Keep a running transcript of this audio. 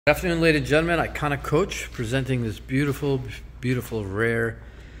Good afternoon, ladies and gentlemen. Iconic Coach presenting this beautiful, rare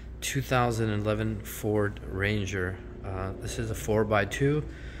 2011 Ford Ranger. This is a 4x2,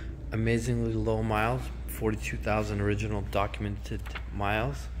 amazingly low miles, 42,000 original documented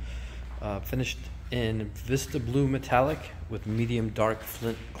miles. Finished in Vista Blue Metallic with medium Dark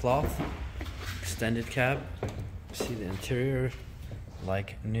Flint cloth, extended cab. See the interior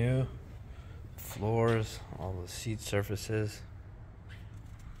like new, floors, all the seat surfaces.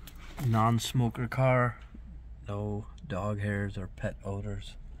 Non-smoker car, no dog hairs or pet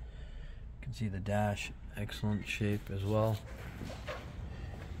odors. You can see the dash, excellent shape as well.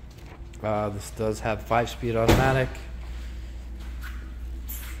 This does have 5-speed automatic,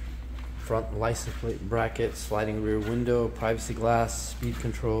 front license plate bracket, sliding rear window, privacy glass, speed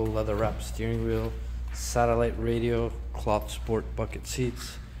control, leather wrapped steering wheel, satellite radio, cloth sport bucket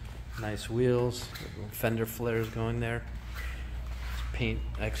seats, nice wheels, fender flares going there. Paint,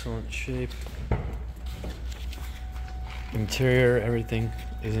 excellent shape. Interior, everything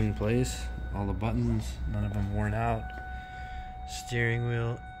is in place. All the buttons, none of them worn out. Steering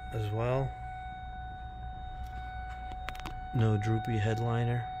wheel as well. No droopy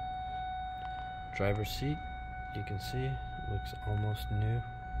headliner. Driver's seat, you can see, looks almost new.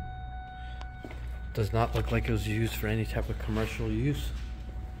 Does not look like it was used for any type of commercial use.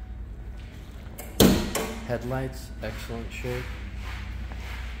 Headlights, excellent shape.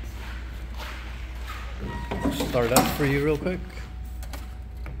 Start up for you real quick.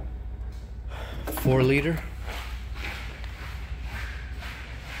 4-liter.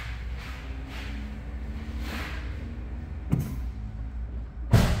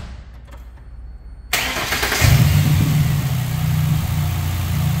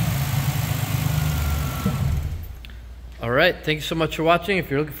 All right, thank you so much for watching. If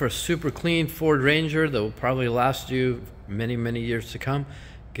you're looking for a super clean Ford Ranger that will probably last you many years to come,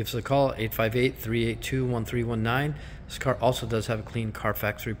 give us a call, 858-382-1319. This car also does have a clean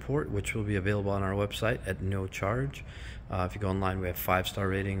Carfax report, which will be available on our website at no charge. If you go online, we have 5-star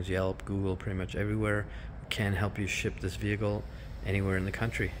ratings, Yelp, Google, pretty much everywhere. We can help you ship this vehicle anywhere in the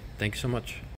country. Thanks so much.